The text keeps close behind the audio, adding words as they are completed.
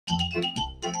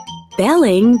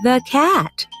Belling the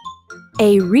Cat,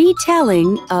 a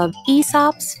retelling of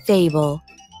Aesop's Fable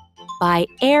by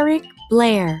Eric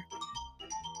Blair,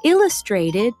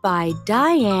 illustrated by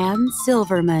Diane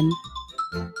Silverman.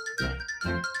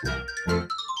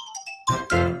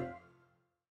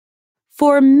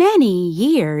 For many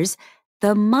years,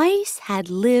 the mice had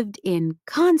lived in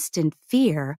constant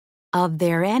fear of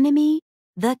their enemy,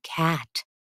 the cat.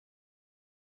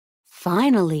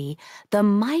 Finally, the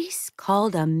mice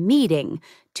called a meeting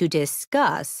to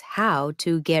discuss how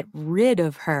to get rid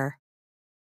of her.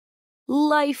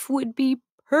 "Life would be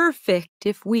perfect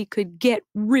if we could get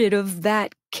rid of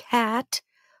that cat,"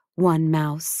 one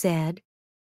mouse said.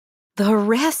 The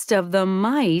rest of the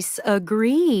mice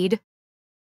agreed.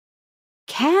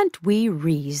 "Can't we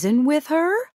reason with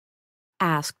her?"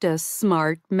 asked a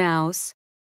smart mouse.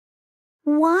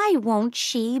 "Why won't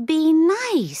she be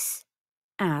nice?"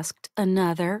 asked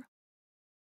another.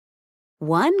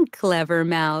 One clever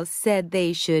mouse said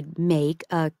they should make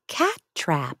a cat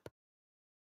trap.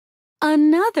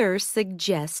 Another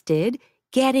suggested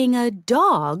getting a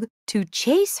dog to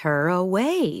chase her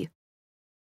away.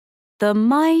 The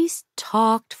mice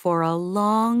talked for a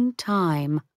long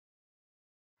time.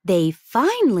 They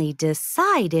finally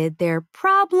decided their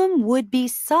problem would be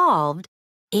solved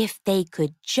if they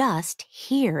could just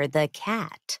hear the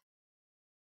cat.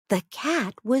 The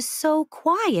cat was so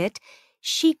quiet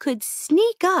she could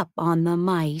sneak up on the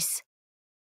mice.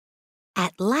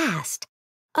 At last,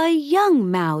 a young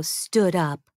mouse stood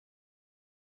up.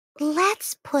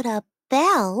 "Let's put a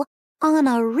bell on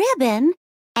a ribbon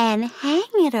and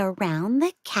hang it around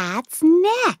the cat's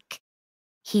neck,"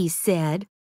 he said.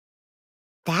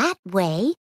 "That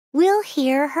way, we'll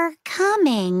hear her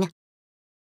coming."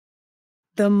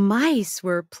 The mice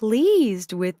were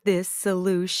pleased with this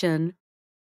solution.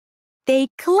 They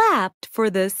clapped for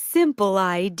the simple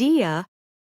idea.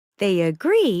 They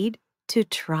agreed to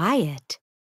try it.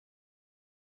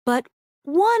 But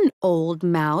one old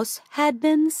mouse had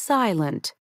been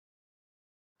silent.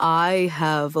 "I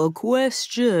have a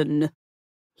question,"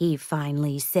 he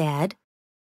finally said.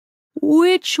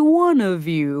 "Which one of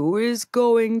you is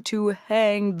going to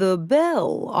hang the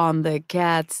bell on the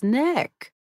cat's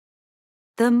neck?"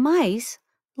 The mice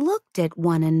looked at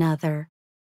one another.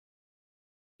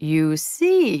 "You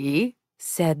see,"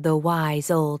 said the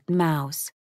wise old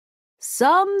mouse,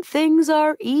 "some things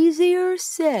are easier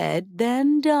said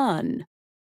than done."